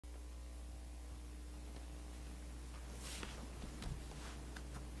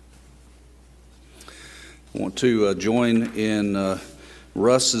I want to join in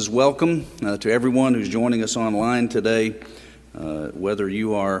Russ's welcome to everyone who's joining us online today, whether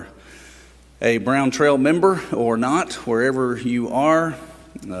you are a Brown Trail member or not, wherever you are.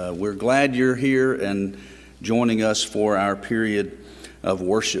 We're glad you're here and joining us for our period of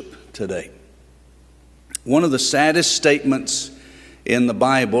worship today. One of the saddest statements in the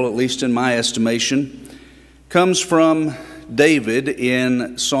Bible, at least in my estimation, comes from David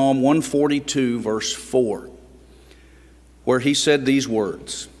in Psalm 142, verse 4, where he said these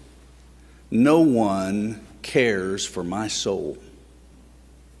words, "No one cares for my soul."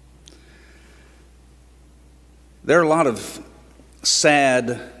 There are a lot of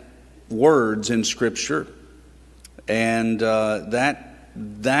sad words in Scripture, and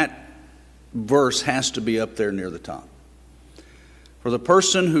that verse has to be up there near the top. For the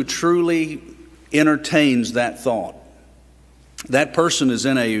person who truly entertains that thought, that person is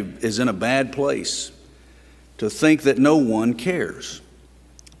in a bad place to think that no one cares.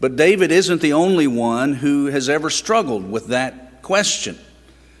 But David isn't the only one who has ever struggled with that question.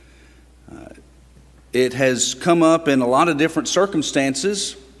 It has come up in a lot of different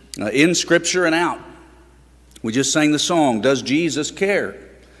circumstances, in Scripture and out. We just sang the song, "Does Jesus Care?"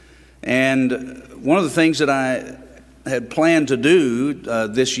 And one of the things that I had planned to do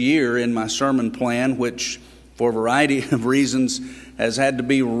this year in my sermon plan, which for a variety of reasons has had to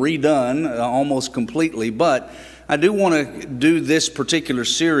be redone almost completely, but I do want to do this particular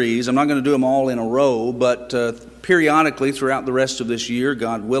series. I'm not going to do them all in a row, but periodically throughout the rest of this year,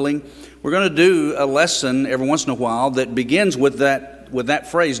 God willing, we're going to do a lesson every once in a while that begins with that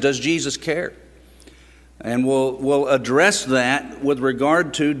phrase, "Does Jesus care?" And we'll address that with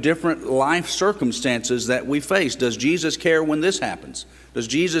regard to different life circumstances that we face. Does Jesus care when this happens? Does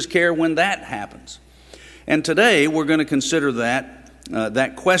Jesus care when that happens? And today we're going to consider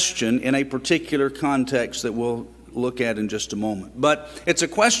that question in a particular context that we'll look at in just a moment. But it's a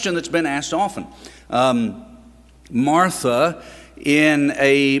question that's been asked often. Martha, in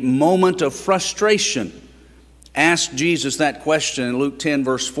a moment of frustration, asked Jesus that question in Luke 10,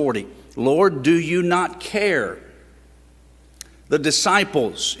 verse 40. "Lord, do you not care?" The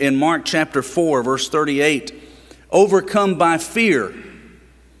disciples in Mark chapter 4, verse 38, overcome by fear,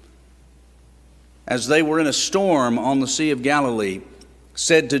 as they were in a storm on the Sea of Galilee,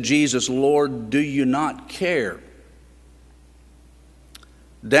 said to Jesus, "Lord, do you not care?"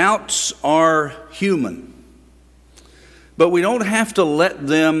 Doubts are human, but we don't have to let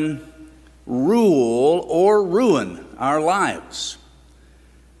them rule or ruin our lives.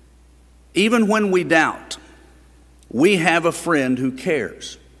 Even when we doubt, we have a friend who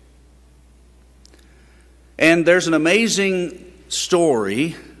cares. And there's an amazing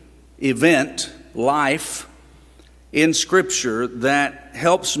story, event, life in Scripture that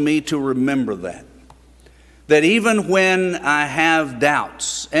helps me to remember that. That even when I have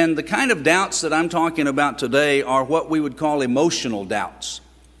doubts, and the kind of doubts that I'm talking about today are what we would call emotional doubts.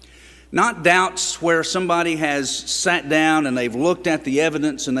 Not doubts where somebody has sat down and they've looked at the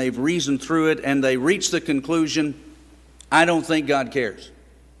evidence and they've reasoned through it and they reached the conclusion, I don't think God cares.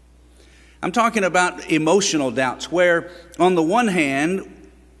 I'm talking about emotional doubts where on the one hand,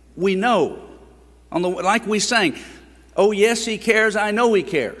 we know, like we sang, oh yes, He cares, I know He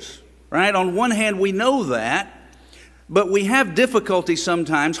cares. Right? On one hand, we know that, but we have difficulty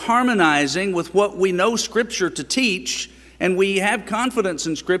sometimes harmonizing with what we know Scripture to teach, and we have confidence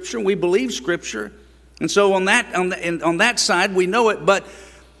in Scripture, we believe Scripture, and so on that side we know it, but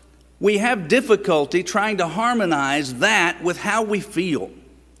we have difficulty trying to harmonize that with how we feel,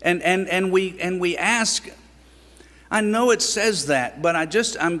 and we ask, I know it says that, but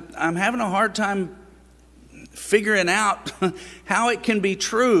I'm having a hard time figuring out how it can be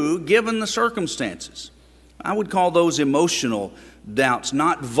true given the circumstances. I would call those emotional doubts,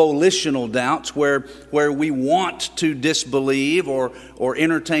 not volitional doubts where we want to disbelieve or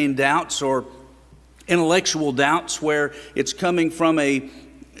entertain doubts, or intellectual doubts where it's coming from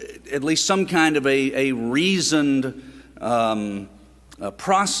at least some kind of a reasoned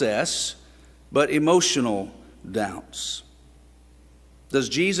process, but emotional doubts. Does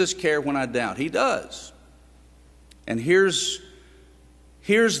Jesus care when I doubt? He does. And here's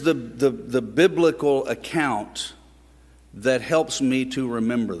the biblical account that helps me to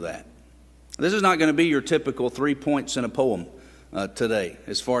remember that. This is not going to be your typical 3 points in a poem today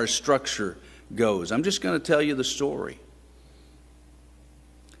as far as structure goes. I'm just going to tell you the story.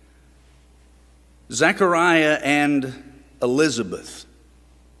 Zechariah and Elizabeth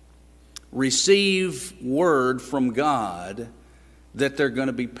receive word from God that they're going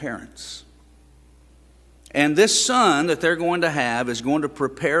to be parents. And this son that they're going to have is going to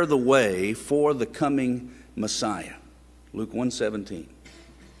prepare the way for the coming Messiah. Luke 1:17.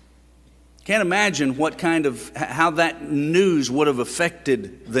 Can't imagine how that news would have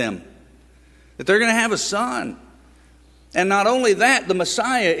affected them. That they're going to have a son. And not only that, the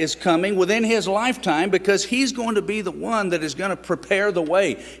Messiah is coming within his lifetime because he's going to be the one that is going to prepare the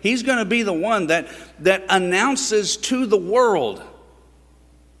way. He's going to be the one that announces to the world,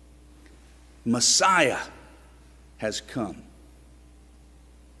 Messiah has come.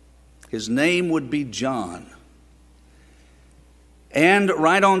 His name would be John. And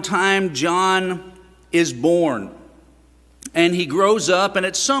right on time, John is born. And he grows up, and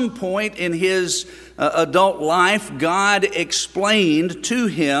at some point in his adult life, God explained to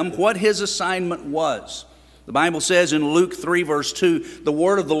him what his assignment was. The Bible says in Luke 3, verse 2, the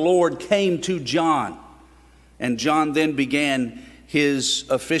word of the Lord came to John. And John then began his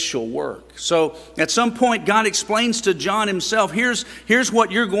official work. So at some point, God explains to John himself, here's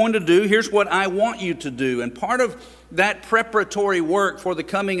what you're going to do, here's what I want you to do. And part of that preparatory work for the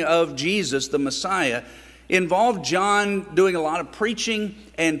coming of Jesus, the Messiah, involved John doing a lot of preaching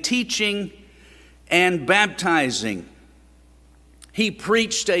and teaching and baptizing. He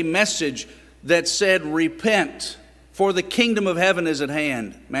preached a message that said, repent, for the kingdom of heaven is at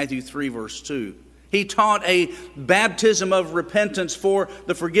hand. Matthew 3, verse 2. He taught a baptism of repentance for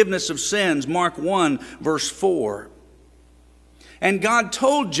the forgiveness of sins. Mark 1, verse 4. And God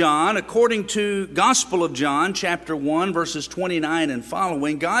told John, according to Gospel of John, chapter 1, verses 29 and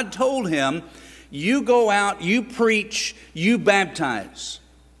following, God told him, you go out, you preach, you baptize.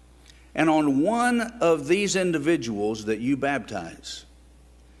 And on one of these individuals that you baptize,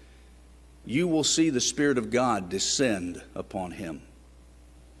 you will see the Spirit of God descend upon him.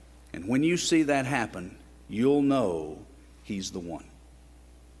 And when you see that happen, you'll know he's the one.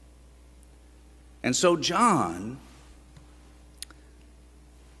 And so John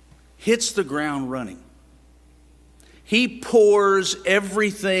hits the ground running. He pours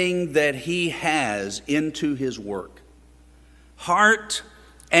everything that he has into his work. Heart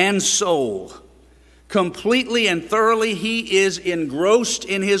and soul. Completely and thoroughly, he is engrossed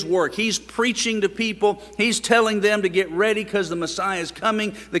in his work. He's preaching to people. He's telling them to get ready because the Messiah is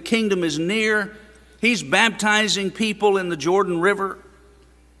coming. The kingdom is near. He's baptizing people in the Jordan River.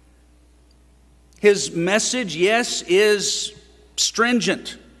 His message, yes, is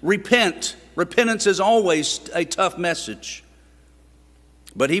stringent. Repent. Repentance is always a tough message.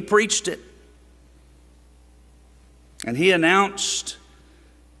 But he preached it. And he announced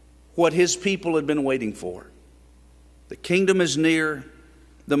what his people had been waiting for. The kingdom is near.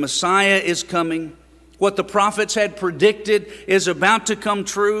 The Messiah is coming. What the prophets had predicted is about to come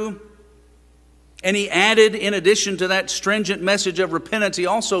true. And he added, in addition to that stringent message of repentance, he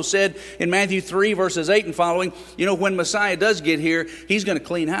also said in Matthew 3, verses 8 and following, when Messiah does get here, he's going to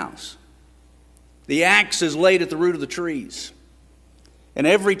clean house. The axe is laid at the root of the trees. And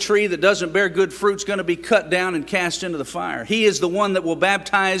every tree that doesn't bear good fruit is going to be cut down and cast into the fire. He is the one that will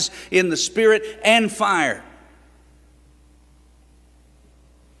baptize in the Spirit and fire.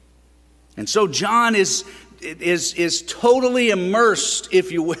 And so John is totally immersed,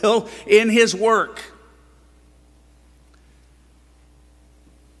 if you will, in his work.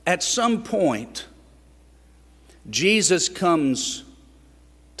 At some point, Jesus comes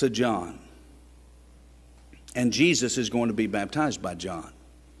to John. And Jesus is going to be baptized by John.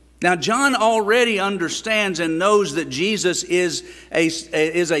 Now, John already understands and knows that Jesus is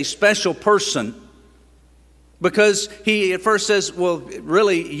a special person, because he at first says, well,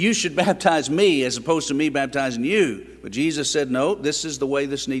 really, you should baptize me as opposed to me baptizing you. But Jesus said, no, this is the way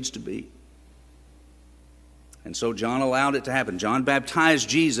this needs to be. And so John allowed it to happen. John baptized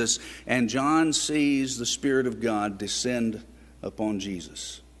Jesus, and John sees the Spirit of God descend upon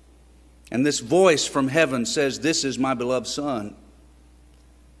Jesus. And this voice from heaven says, this is my beloved Son,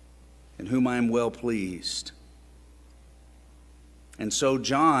 in whom I am well pleased. And so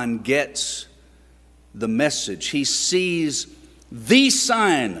John gets the message. He sees the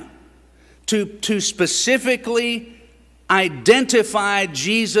sign to specifically identify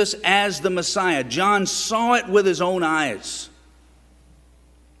Jesus as the Messiah. John saw it with his own eyes.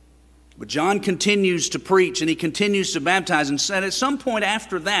 But John continues to preach and he continues to baptize. And said at some point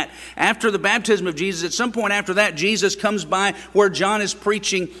after that, after the baptism of Jesus, at some point after that, Jesus comes by where John is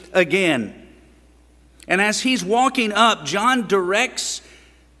preaching again. And as he's walking up, John directs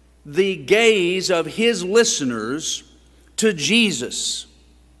the gaze of his listeners to Jesus.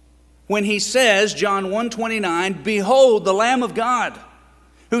 When he says, John 1:29, behold the Lamb of God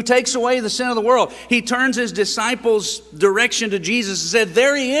who takes away the sin of the world. He turns his disciples' direction to Jesus and said,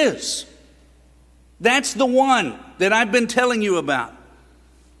 there he is. That's the one that I've been telling you about.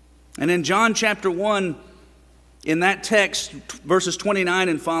 And in John chapter 1, in that text, verses 29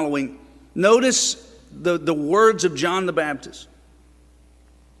 and following, notice the words of John the Baptist.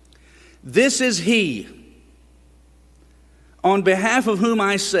 This is he, on behalf of whom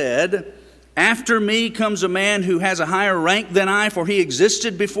I said, after me comes a man who has a higher rank than I, for he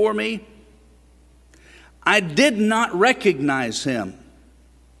existed before me. I did not recognize him,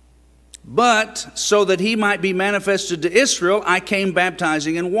 but so that he might be manifested to Israel, I came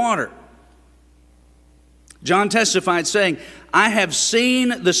baptizing in water. John testified, saying, I have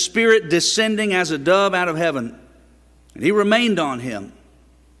seen the Spirit descending as a dove out of heaven, and he remained on him.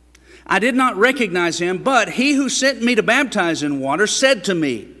 I did not recognize him, but he who sent me to baptize in water said to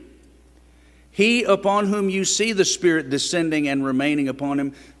me, he upon whom you see the Spirit descending and remaining upon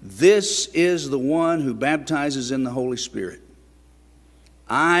him, this is the one who baptizes in the Holy Spirit.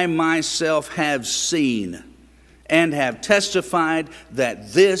 I myself have seen and have testified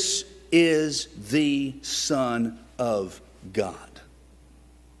that this is the Son of God.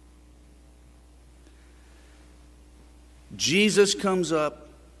 Jesus comes up.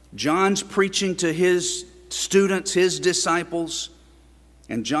 John's preaching to his students, his disciples,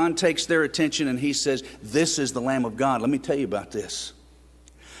 and John takes their attention and he says, this is the Lamb of God. Let me tell you about this.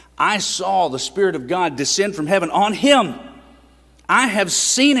 I saw the Spirit of God descend from heaven on him. I have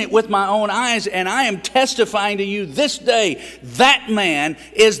seen it with my own eyes, and I am testifying to you this day, that man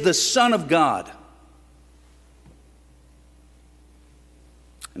is the Son of God.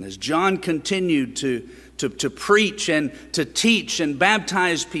 And as John continued to preach and to teach and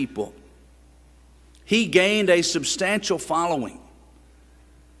baptize people, he gained a substantial following.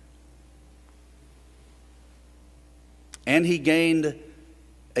 And he gained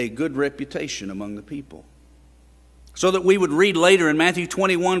a good reputation among the people. So that we would read later in Matthew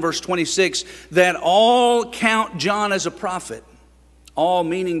 21, verse 26, that all count John as a prophet. All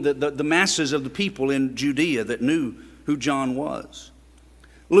meaning the masses of the people in Judea that knew who John was.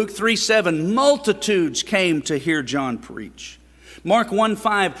 Luke 3:7, multitudes came to hear John preach. Mark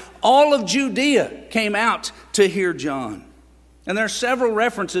 1:5, all of Judea came out to hear John. And there are several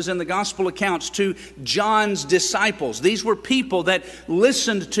references in the gospel accounts to John's disciples. These were people that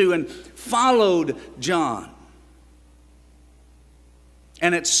listened to and followed John.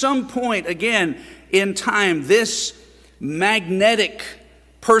 And at some point, again, in time, this magnetic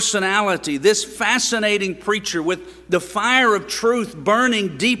personality, this fascinating preacher with the fire of truth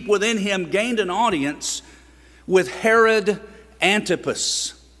burning deep within him, gained an audience with Herod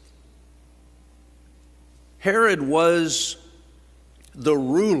Antipas. Herod was the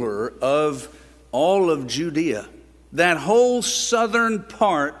ruler of all of Judea, that whole southern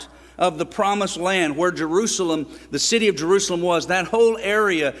part of the promised land where Jerusalem, the city of Jerusalem was, that whole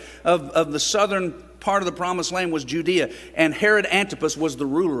area of the southern part of the promised land was Judea. And Herod Antipas was the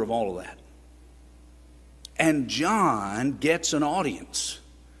ruler of all of that. And John gets an audience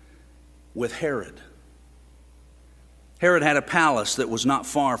with Herod. Herod had a palace that was not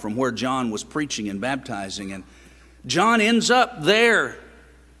far from where John was preaching and baptizing, and John ends up there.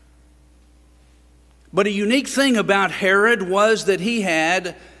 But a unique thing about Herod was that he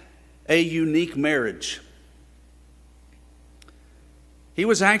had a unique marriage. He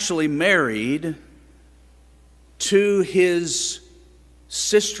was actually married to his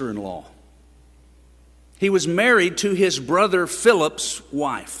sister-in-law. He was married to his brother Philip's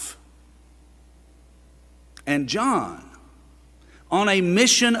wife. And John, on a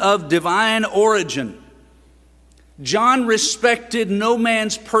mission of divine origin, John respected no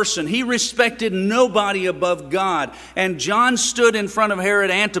man's person. He respected nobody above God. And John stood in front of Herod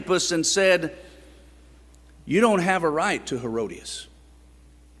Antipas and said, you don't have a right to Herodias.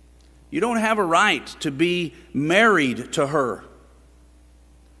 You don't have a right to be married to her.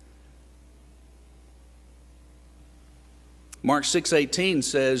 Mark 6:18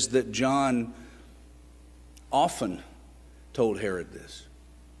 says that John often told Herod this.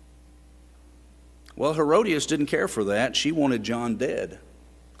 Well, Herodias didn't care for that. She wanted John dead,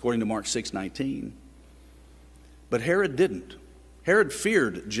 according to Mark 6:19. But Herod didn't. Herod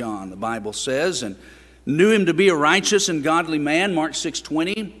feared John, the Bible says, and knew him to be a righteous and godly man, Mark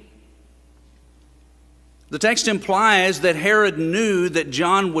 6:20. The text implies that Herod knew that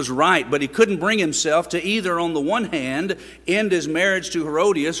John was right, but he couldn't bring himself to either, on the one hand, end his marriage to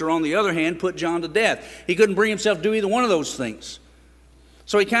Herodias, or on the other hand, put John to death. He couldn't bring himself to do either one of those things.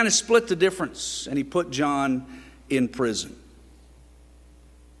 So he kind of split the difference, and he put John in prison.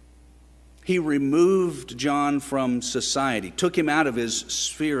 He removed John from society, took him out of his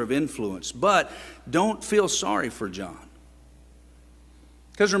sphere of influence. But don't feel sorry for John.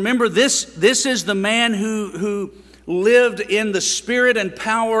 Because remember, this is the man who lived in the spirit and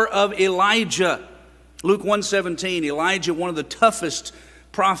power of Elijah. Luke 1:17, Elijah, one of the toughest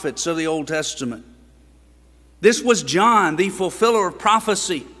prophets of the Old Testament. This was John, the fulfiller of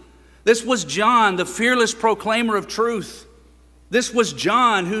prophecy. This was John, the fearless proclaimer of truth. This was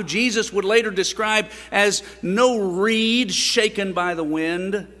John, who Jesus would later describe as no reed shaken by the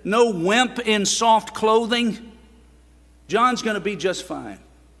wind, no wimp in soft clothing. John's going to be just fine.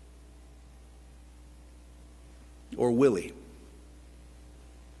 Or will he?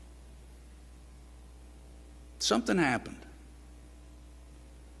 Something happened.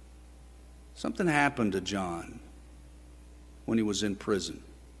 Something happened to John when he was in prison.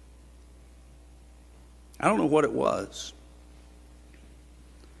 I don't know what it was.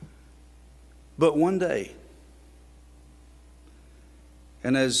 But one day,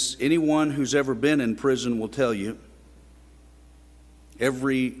 and as anyone who's ever been in prison will tell you,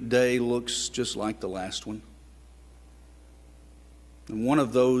 every day looks just like the last one. And one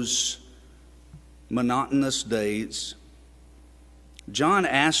of those monotonous days, John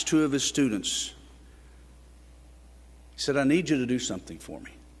asked two of his students, he said, I need you to do something for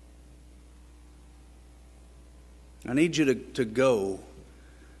me. I need you to go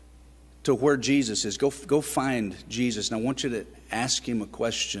to where Jesus is. Go find Jesus, and I want you to ask him a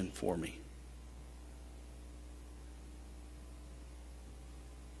question for me.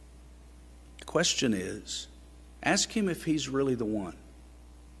 The question is, ask him if he's really the one.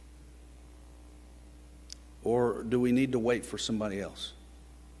 Or do we need to wait for somebody else?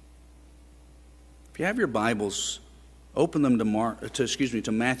 If you have your Bibles, open them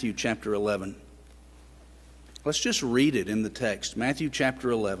to Matthew chapter 11. Let's just read it in the text. Matthew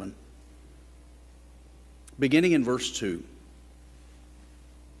chapter 11, beginning in verse 2.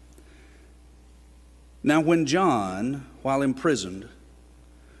 Now when John, while imprisoned,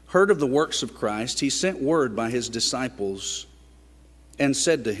 heard of the works of Christ, he sent word by his disciples and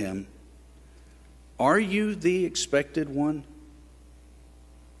said to him, Are you the expected one?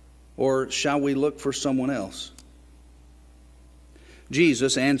 Or shall we look for someone else?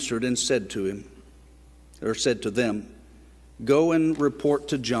 Jesus answered and said to them, Go and report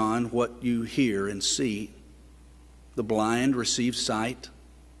to John what you hear and see. The blind receive sight,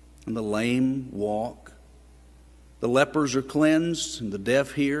 and the lame walk. The lepers are cleansed, and the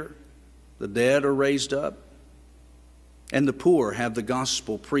deaf hear. The dead are raised up, and the poor have the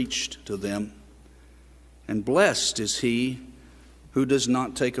gospel preached to them. And blessed is he who does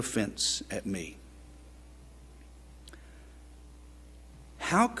not take offense at me.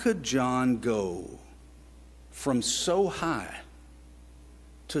 How could John go from so high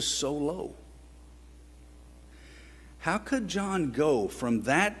to so low? How could John go from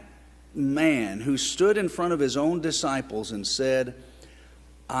that man who stood in front of his own disciples and said,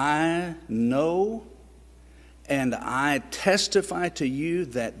 I know and I testify to you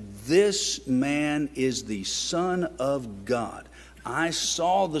that this man is the Son of God. I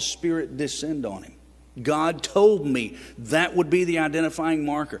saw the Spirit descend on him. God told me that would be the identifying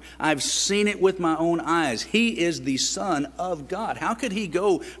marker. I've seen it with my own eyes. He is the Son of God. How could he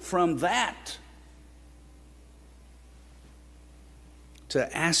go from that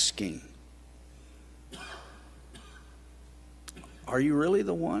to asking, are you really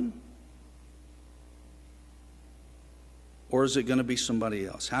the one? Or is it going to be somebody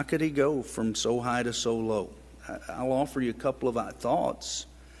else? How could he go from so high to so low? I'll offer you a couple of thoughts.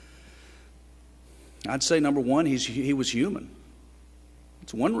 I'd say number one, he was human.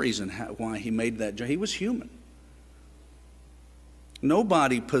 It's one reason why he made that jump. He was human.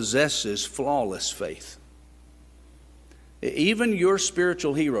 Nobody possesses flawless faith. Even your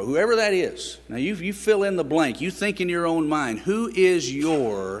spiritual hero, whoever that is. Now you fill in the blank. You think in your own mind, who is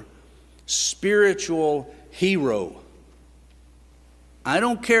your spiritual hero? I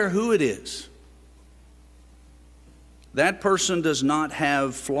don't care who it is. That person does not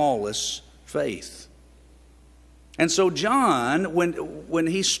have flawless faith. And so John, when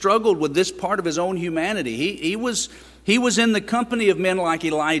he struggled with this part of his own humanity, he was in the company of men like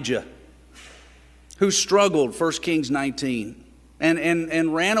Elijah, who struggled, 1 Kings 19,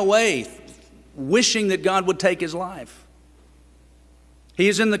 and ran away, wishing that God would take his life. He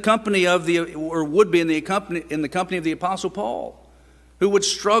is in the company of would be in the company of the Apostle Paul, who would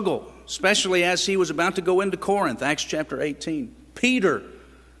struggle, especially as he was about to go into Corinth, Acts chapter 18. Peter,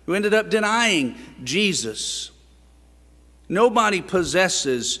 who ended up denying Jesus. Nobody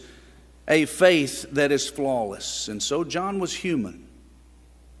possesses a faith that is flawless. And so John was human.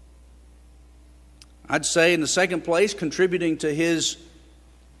 I'd say in the second place, contributing to his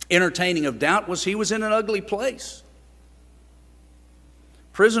entertaining of doubt, was he was in an ugly place.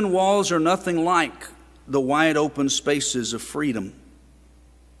 Prison walls are nothing like the wide open spaces of freedom.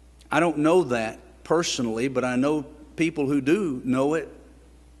 I don't know that personally, but I know people who do know it.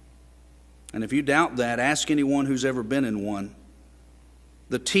 And if you doubt that, ask anyone who's ever been in one.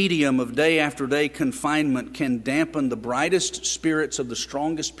 The tedium of day after day confinement can dampen the brightest spirits of the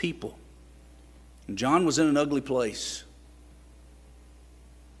strongest people. And John was in an ugly place.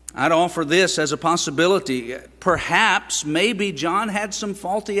 I'd offer this as a possibility. Perhaps, maybe John had some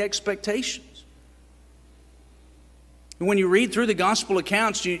faulty expectations. When you read through the gospel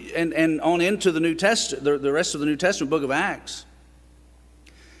accounts and on into the New Testament, the rest of the New Testament book of Acts,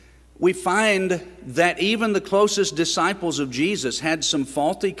 we find that even the closest disciples of Jesus had some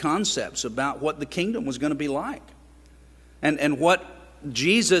faulty concepts about what the kingdom was going to be like. And what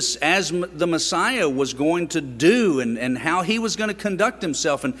Jesus as the Messiah was going to do and how he was going to conduct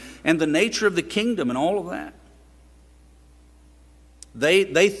himself and the nature of the kingdom and all of that.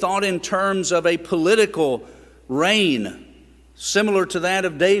 They thought in terms of a political reign similar to that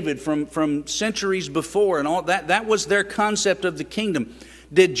of David from centuries before and all that. That was their concept of the kingdom.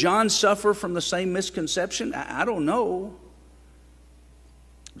 Did John suffer from the same misconception? I don't know.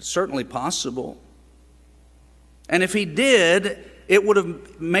 It's certainly possible. And if he did, it would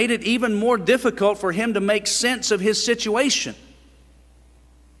have made it even more difficult for him to make sense of his situation.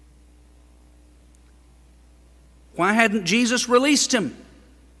 Why hadn't Jesus released him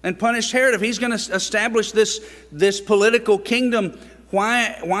and punished Herod? If he's going to establish this political kingdom,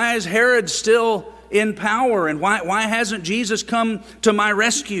 why is Herod still in power? And why hasn't Jesus come to my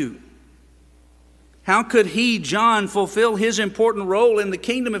rescue? How could he, John, fulfill his important role in the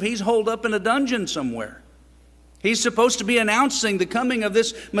kingdom if he's holed up in a dungeon somewhere? He's supposed to be announcing the coming of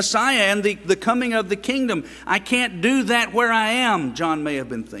this Messiah and the coming of the kingdom. I can't do that where I am, John may have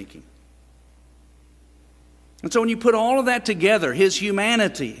been thinking. And so when you put all of that together, his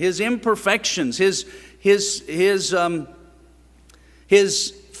humanity, his imperfections, his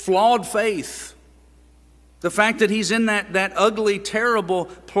flawed faith, the fact that he's in that ugly, terrible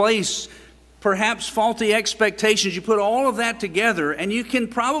place, perhaps faulty expectations, you put all of that together and you can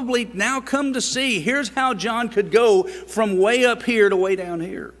probably now come to see, here's how John could go from way up here to way down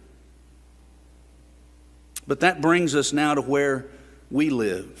here. But that brings us now to where we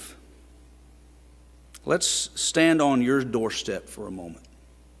live. Let's stand on your doorstep for a moment.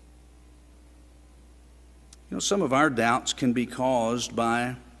 You know, some of our doubts can be caused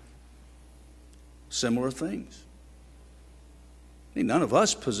by similar things. I mean, none of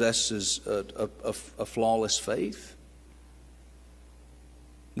us possesses a flawless faith.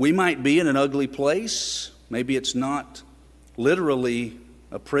 We might be in an ugly place. Maybe it's not literally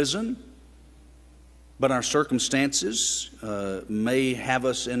a prison, but our circumstances may have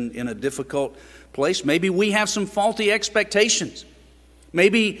us in a difficult place. Maybe we have some faulty expectations.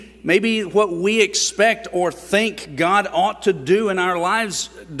 Maybe what we expect or think God ought to do in our lives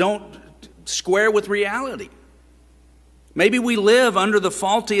don't square with reality. Maybe we live under the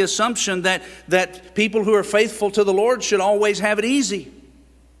faulty assumption that people who are faithful to the Lord should always have it easy,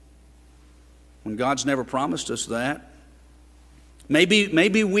 when God's never promised us that.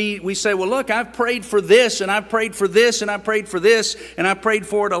 Maybe we say, well, look, I've prayed for this, and I've prayed for this, and I've prayed for this, and I've prayed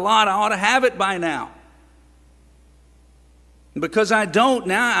for it a lot. I ought to have it by now. And because I don't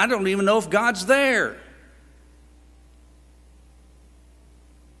now, I don't even know if God's there.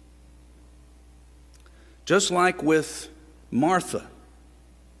 Just like with Martha,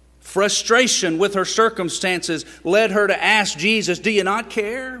 frustration with her circumstances led her to ask Jesus, do you not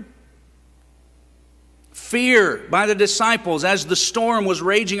care? Fear by the disciples as the storm was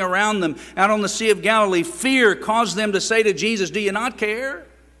raging around them out on the Sea of Galilee, fear caused them to say to Jesus, do you not care?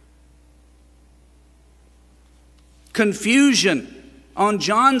 Confusion on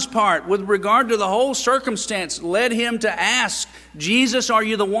John's part with regard to the whole circumstance led him to ask, Jesus, are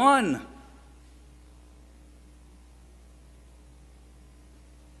you the one?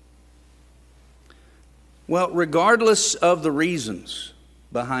 Well, regardless of the reasons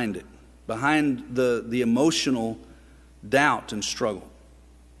behind it, behind the emotional doubt and struggle,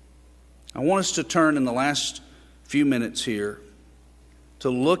 I want us to turn in the last few minutes here to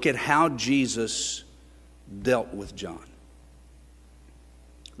look at how Jesus dealt with John.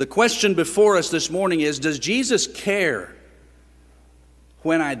 The question before us this morning is, does Jesus care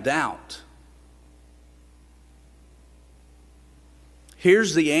when I doubt?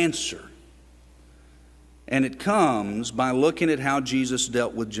 Here's the answer. And it comes by looking at how Jesus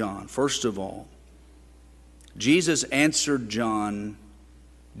dealt with John. First of all, Jesus answered John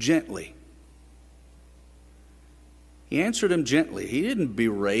gently. He answered him gently. He didn't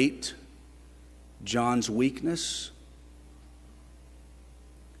berate John's weakness.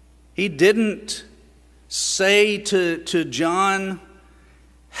 He didn't say to John,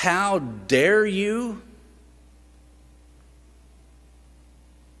 How dare you?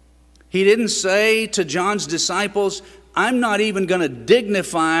 He didn't say to John's disciples, I'm not even going to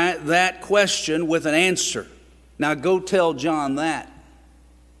dignify that question with an answer. Now go tell John that.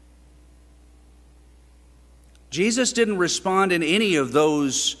 Jesus didn't respond in any of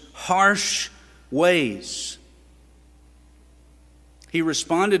those harsh ways. He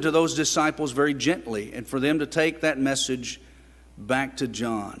responded to those disciples very gently, and for them to take that message back to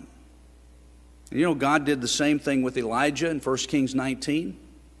John. And you know, God did the same thing with Elijah in 1 Kings 19.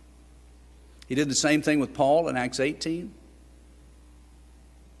 He did the same thing with Paul in Acts 18.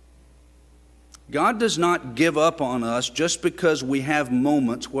 God does not give up on us just because we have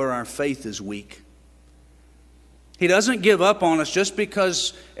moments where our faith is weak. He doesn't give up on us just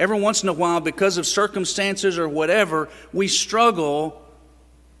because every once in a while, because of circumstances or whatever, we struggle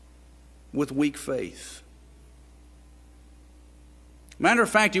with weak faith. Matter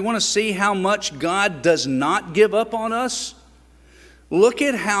of fact, you want to see how much God does not give up on us? Look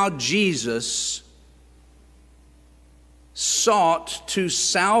at how Jesus sought to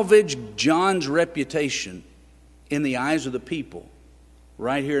salvage John's reputation in the eyes of the people.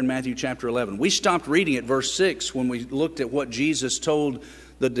 Right here in Matthew chapter 11. We stopped reading at verse 6 when we looked at what Jesus told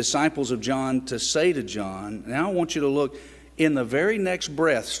the disciples of John to say to John. Now I want you to look in the very next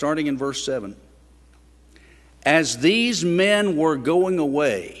breath, starting in verse 7. As these men were going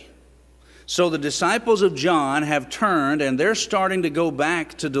away, so the disciples of John have turned and they're starting to go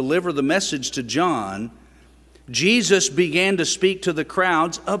back to deliver the message to John. Jesus began to speak to the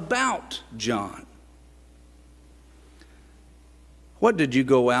crowds about John. What did you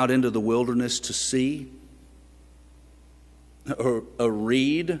go out into the wilderness to see? A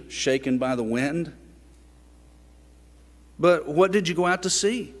reed shaken by the wind? But what did you go out to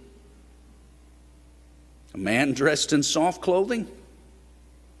see? A man dressed in soft clothing?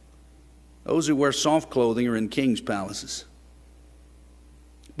 Those who wear soft clothing are in king's palaces.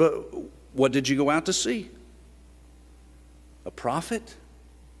 But what did you go out to see? A prophet?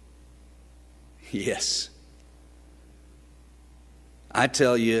 Yes. I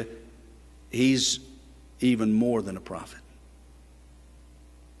tell you, he's even more than a prophet.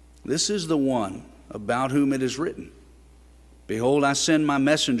 This is the one about whom it is written, behold, I send my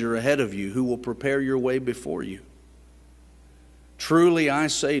messenger ahead of you who will prepare your way before you. Truly I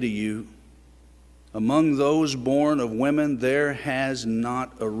say to you, among those born of women there has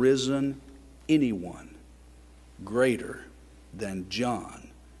not arisen anyone greater than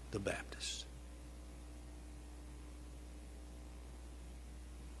John the Baptist.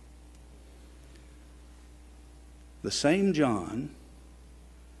 The same John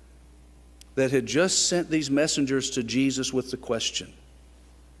that had just sent these messengers to Jesus with the question,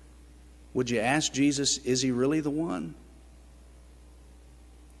 would you ask Jesus, is he really the one?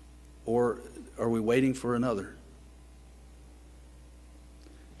 Or are we waiting for another?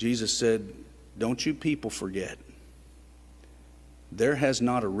 Jesus said, don't you people forget, there has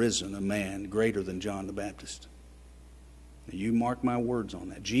not arisen a man greater than John the Baptist. Now, you mark my words on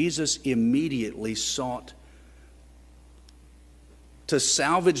that. Jesus immediately sought to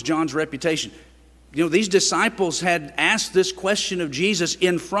salvage John's reputation. You know, these disciples had asked this question of Jesus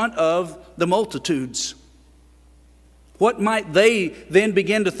in front of the multitudes. What might they then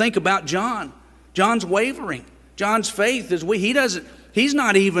begin to think about John? John's wavering. John's faith is weak. He's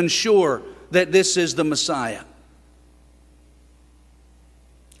not even sure that this is the Messiah.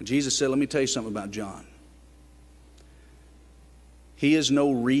 And Jesus said, let me tell you something about John. He is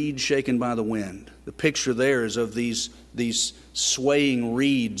no reed shaken by the wind. The picture there is of these swaying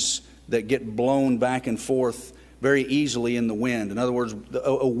reeds that get blown back and forth very easily in the wind. In other words,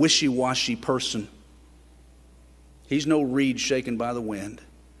 a wishy-washy person. He's no reed shaken by the wind.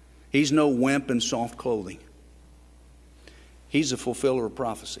 He's no wimp in soft clothing. He's a fulfiller of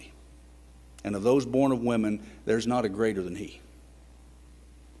prophecy. And of those born of women, there's not a greater than he.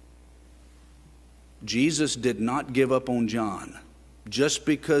 Jesus did not give up on John just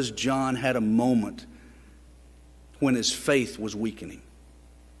because John had a moment when his faith was weakening.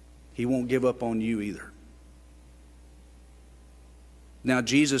 He won't give up on you either. Now,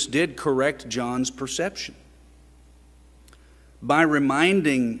 Jesus did correct John's perception by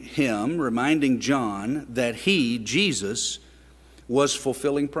reminding John that he, Jesus, was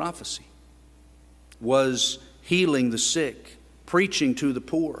fulfilling prophecy, was healing the sick, preaching to the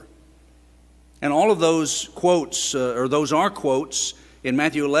poor. And all of those quotes, those are quotes in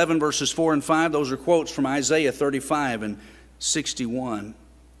Matthew 11, verses 4 and 5. Those are quotes from Isaiah 35 and 61.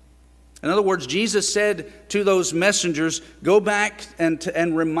 In other words, Jesus said to those messengers, go back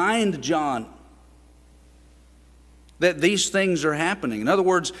and remind John that these things are happening. In other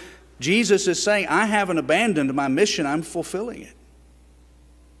words, Jesus is saying, I haven't abandoned my mission, I'm fulfilling it.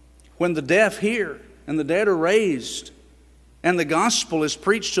 When the deaf hear and the dead are raised and the gospel is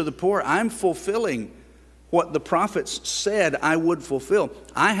preached to the poor, I'm fulfilling what the prophets said I would fulfill.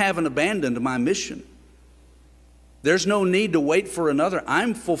 I haven't abandoned my mission. There's no need to wait for another.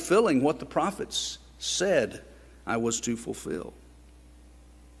 I'm fulfilling what the prophets said I was to fulfill.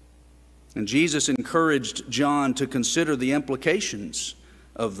 And Jesus encouraged John to consider the implications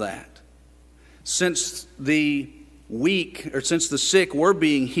of that. Since the sick were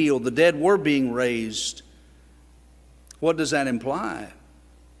being healed, the dead were being raised, what does that imply?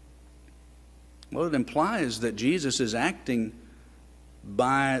 Well, it implies that Jesus is acting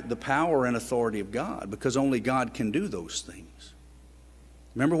by the power and authority of God, because only God can do those things.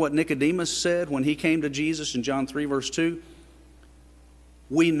 Remember what Nicodemus said when he came to Jesus in John 3 verse 2?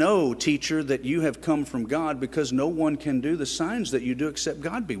 We know, teacher, that you have come from God, because no one can do the signs that you do except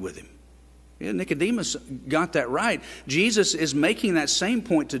God be with him. Yeah, Nicodemus got that right. Jesus is making that same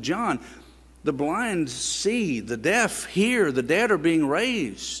point to John. The blind see, the deaf hear, the dead are being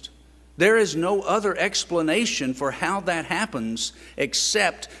raised. There is no other explanation for how that happens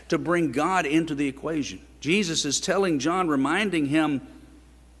except to bring God into the equation. Jesus is telling John, reminding him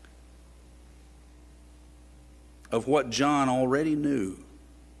of what John already knew.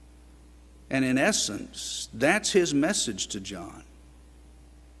 And in essence, that's his message to John.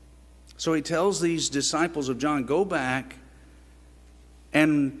 So he tells these disciples of John, go back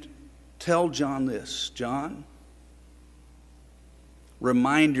and tell John this. John,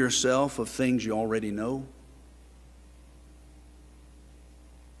 remind yourself of things you already know.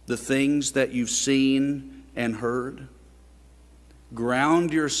 The things that you've seen and heard.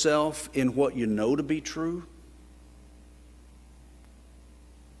 Ground yourself in what you know to be true.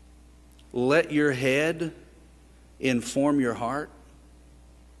 Let your head inform your heart.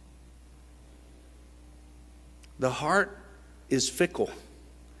 The heart is fickle.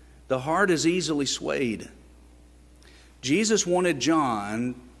 The heart is easily swayed. Jesus wanted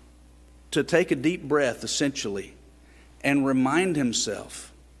John to take a deep breath, essentially, and remind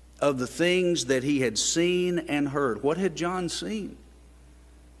himself of the things that he had seen and heard. What had John seen?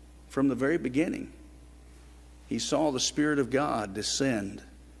 From the very beginning, he saw the Spirit of God descend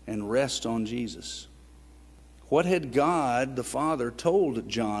and rest on Jesus. What had God the Father told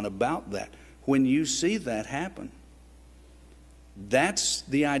John about that? When you see that happen, that's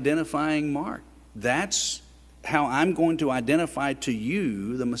the identifying mark. That's how I'm going to identify to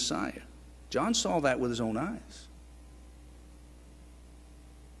you the Messiah. John saw that with his own eyes.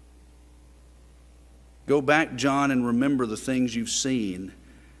 Go back, John, and remember the things you've seen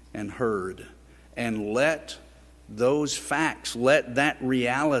and heard, and let those facts, let that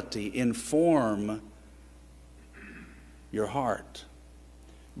reality inform your heart.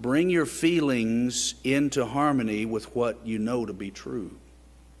 Bring your feelings into harmony with what you know to be true.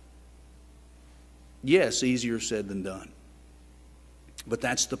 Yes, easier said than done. But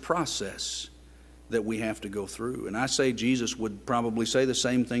that's the process that we have to go through. And I say Jesus would probably say the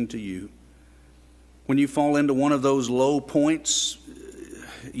same thing to you. When you fall into one of those low points,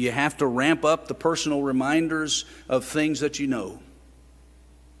 you have to ramp up the personal reminders of things that you know.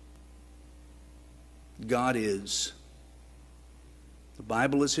 God is. The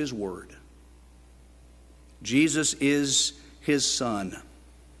Bible is His Word. Jesus is His Son.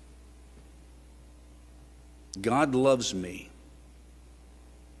 God loves me.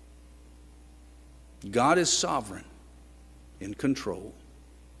 God is sovereign, in control.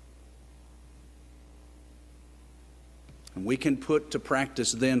 And we can put to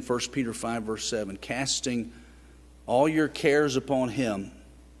practice then 1 Peter 5 verse 7, casting all your cares upon Him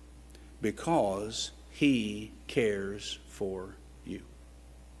because He cares for you.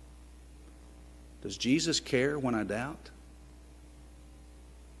 Does Jesus care when I doubt?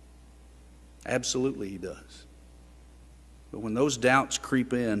 Absolutely He does. But when those doubts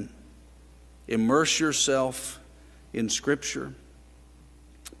creep in, immerse yourself in Scripture.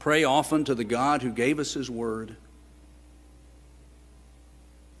 Pray often to the God who gave us His Word.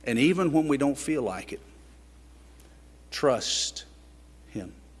 And even when we don't feel like it, trust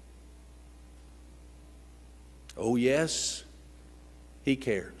Him. Oh yes, He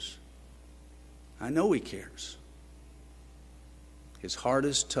cares. I know He cares. His heart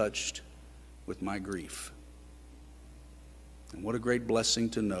is touched with my grief. And what a great blessing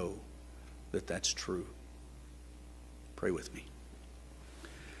to know that that's true. Pray with me.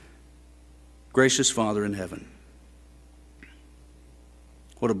 Gracious Father in heaven,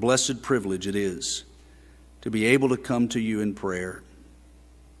 what a blessed privilege it is to be able to come to you in prayer,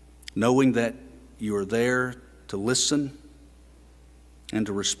 knowing that you are there to listen and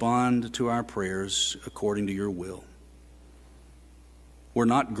to respond to our prayers according to your will. We're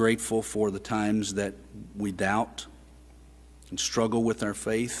not grateful for the times that we doubt and struggle with our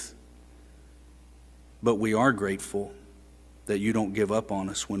faith, but we are grateful that you don't give up on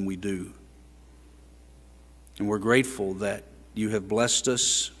us when we do. And we're grateful that you have blessed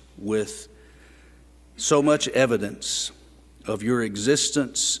us with so much evidence of your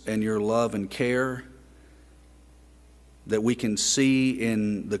existence and your love and care that we can see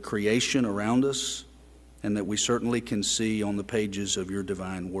in the creation around us, and that we certainly can see on the pages of your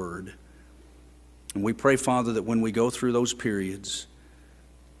divine word. And we pray, Father, that when we go through those periods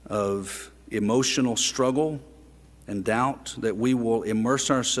of emotional struggle and doubt, that we will immerse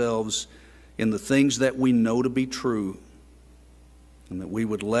ourselves in the things that we know to be true, and that we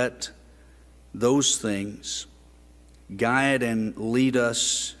would let those things guide and lead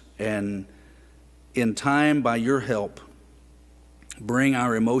us, and in time, by your help, bring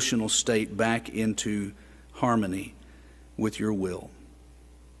our emotional state back into harmony with your will.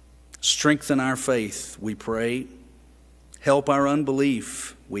 Strengthen our faith, we pray. Help our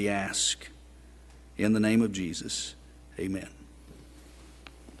unbelief, we ask. In the name of Jesus, amen.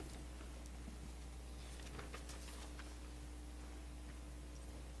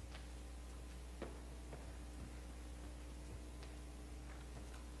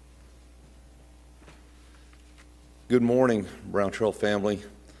 Good morning, Brown Trail family.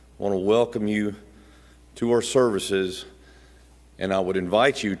 I want to welcome you to our services, and I would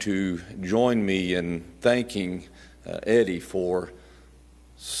invite you to join me in thanking Eddie for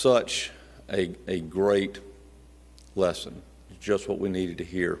such a great lesson. It's just what we needed to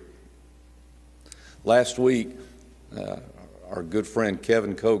hear. Last week, our good friend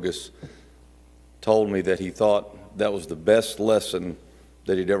Kevin Kogas told me that he thought that was the best lesson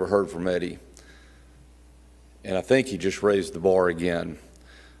that he'd ever heard from Eddie. And I think he just raised the bar again.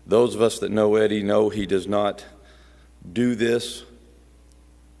 Those of us that know Eddie know he does not do this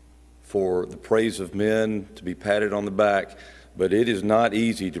for the praise of men, to be patted on the back, but it is not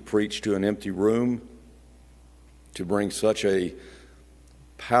easy to preach to an empty room, to bring such a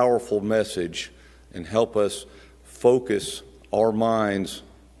powerful message and help us focus our minds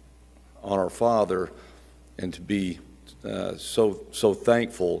on our Father, and to be so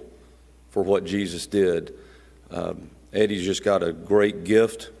thankful for what Jesus did. Eddie's just got a great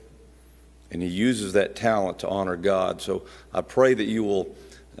gift, and he uses that talent to honor God. So I pray that you will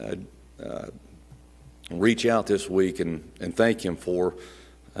reach out this week and thank him for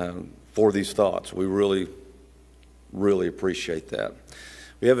these thoughts. We really appreciate that.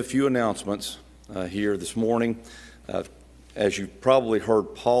 We have a few announcements here this morning. As you've probably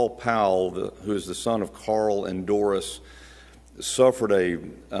heard, Paul Powell, who is the son of Carl and Doris, suffered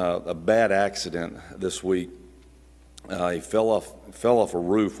a bad accident this week. He fell off a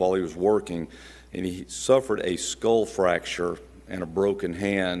roof while he was working, and he suffered a skull fracture and a broken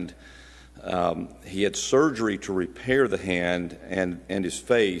hand. He had surgery to repair the hand and his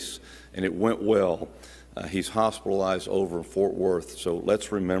face, and it went well. He's hospitalized over in Fort Worth, so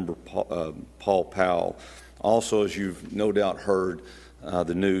let's remember Paul Powell. Also, as you've no doubt heard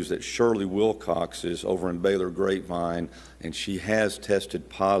the news that Shirley Wilcox is over in Baylor Grapevine, and she has tested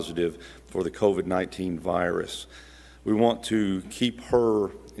positive for the COVID-19 virus. We want to keep her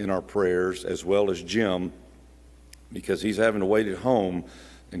in our prayers, as well as Jim, because he's having to wait at home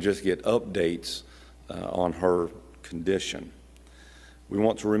and just get updates on her condition. We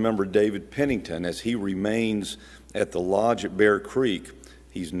want to remember David Pennington as he remains at the lodge at Bear Creek.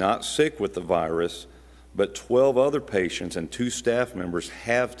 He's not sick with the virus, but 12 other patients and 2 staff members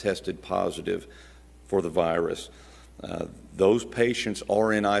have tested positive for the virus. Those patients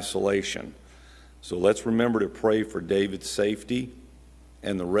are in isolation. So let's remember to pray for David's safety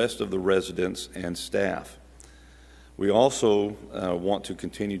and the rest of the residents and staff. We also want to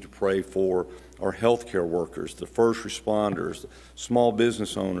continue to pray for our healthcare workers, the first responders, small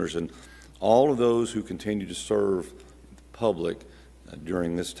business owners, and all of those who continue to serve the public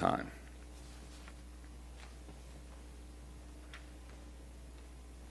during this time.